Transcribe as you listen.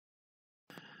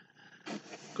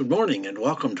Good morning and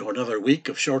welcome to another week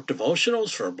of short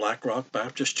devotionals for Black Rock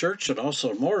Baptist Church and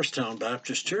also Morristown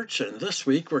Baptist Church. And this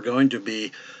week we're going to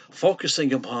be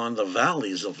focusing upon the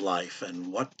valleys of life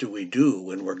and what do we do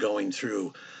when we're going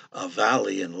through a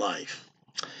valley in life.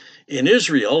 In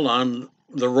Israel, on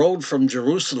the road from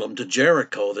Jerusalem to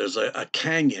Jericho, there's a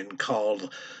canyon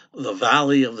called the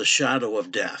Valley of the Shadow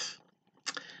of Death.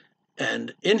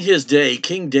 And in his day,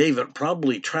 King David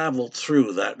probably traveled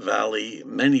through that valley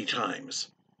many times.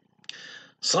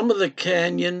 Some of the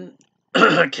canyons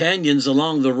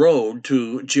along the road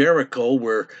to Jericho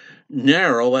were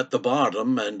narrow at the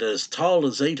bottom and as tall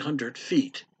as 800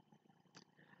 feet.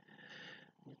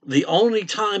 The only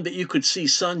time that you could see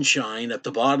sunshine at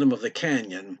the bottom of the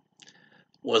canyon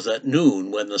was at noon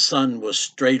when the sun was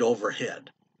straight overhead.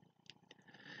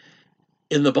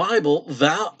 In the Bible,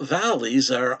 valleys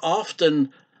are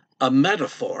often a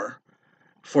metaphor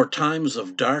for times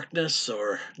of darkness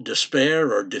or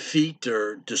despair or defeat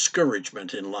or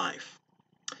discouragement in life.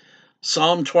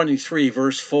 Psalm 23,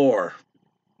 verse 4,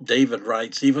 David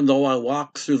writes, "Even though I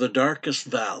walk through the darkest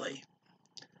valley,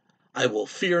 I will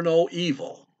fear no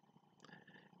evil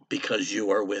because you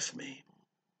are with me."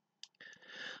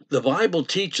 The Bible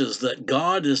teaches that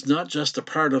God is not just a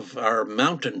part of our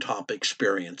mountaintop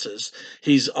experiences,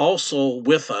 He's also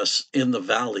with us in the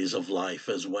valleys of life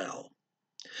as well.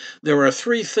 There are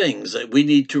three things that we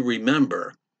need to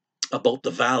remember about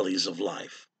the valleys of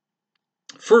life.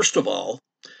 First of all,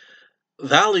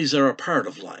 valleys are a part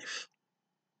of life.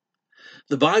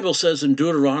 The Bible says in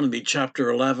Deuteronomy chapter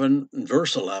 11,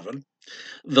 verse 11,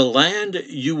 "The land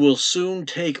you will soon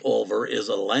take over is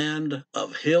a land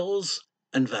of hills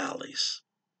and valleys."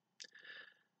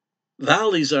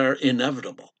 Valleys are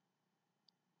inevitable.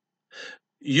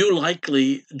 You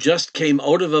likely just came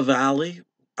out of a valley,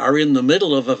 are in the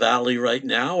middle of a valley right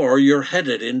now, or you're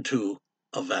headed into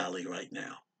a valley right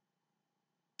now.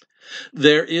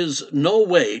 There is no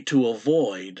way to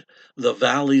avoid the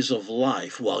valleys of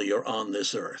life while you're on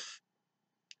this earth.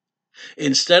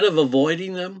 Instead of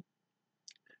avoiding them,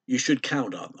 you should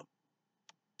count on them.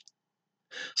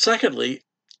 Secondly,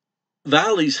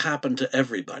 valleys happen to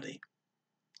everybody.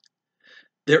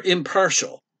 They're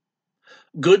impartial.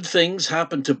 Good things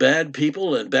happen to bad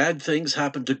people and bad things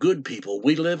happen to good people.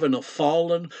 We live in a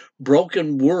fallen,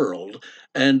 broken world,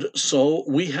 and so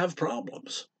we have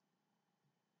problems.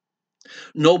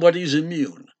 Nobody's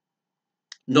immune.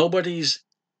 Nobody's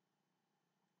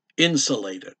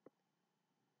insulated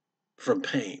from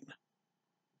pain.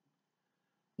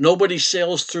 Nobody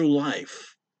sails through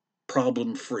life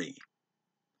problem-free.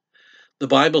 The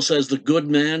Bible says the good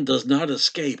man does not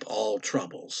escape all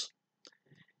troubles.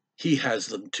 He has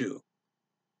them too.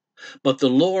 But the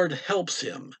Lord helps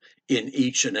him in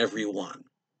each and every one.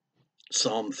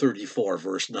 Psalm 34,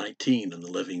 verse 19 in the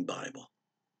Living Bible.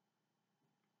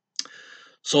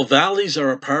 So valleys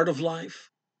are a part of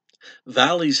life.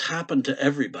 Valleys happen to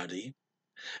everybody.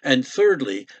 And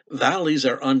thirdly, valleys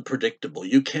are unpredictable.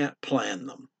 You can't plan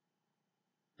them.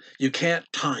 You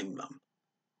can't time them.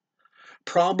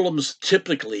 Problems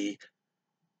typically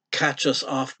catch us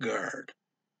off guard.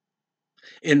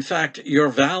 In fact, your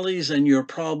valleys and your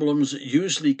problems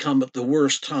usually come at the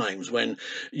worst times, when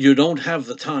you don't have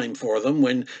the time for them,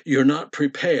 when you're not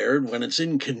prepared, when it's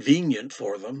inconvenient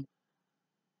for them.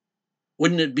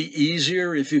 Wouldn't it be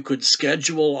easier if you could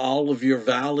schedule all of your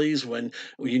valleys when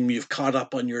you've caught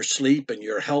up on your sleep and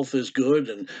your health is good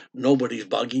and nobody's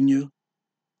bugging you?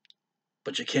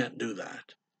 But you can't do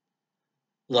that.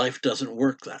 Life doesn't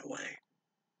work that way.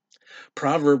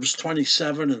 Proverbs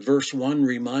 27 and verse 1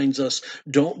 reminds us,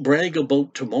 "Don't brag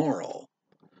about tomorrow,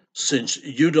 since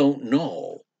you don't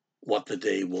know what the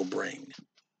day will bring."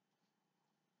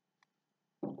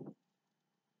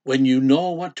 When you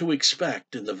know what to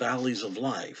expect in the valleys of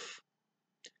life,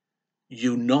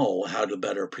 you know how to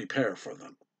better prepare for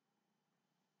them.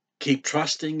 Keep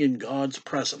trusting in God's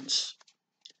presence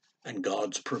and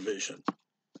God's provision,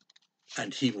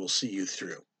 and He will see you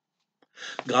through.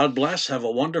 God bless. Have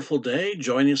a wonderful day.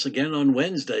 Join us again on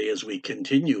Wednesday as we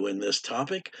continue in this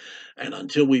topic. And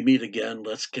until we meet again,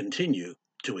 let's continue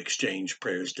to exchange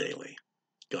prayers daily.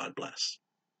 God bless.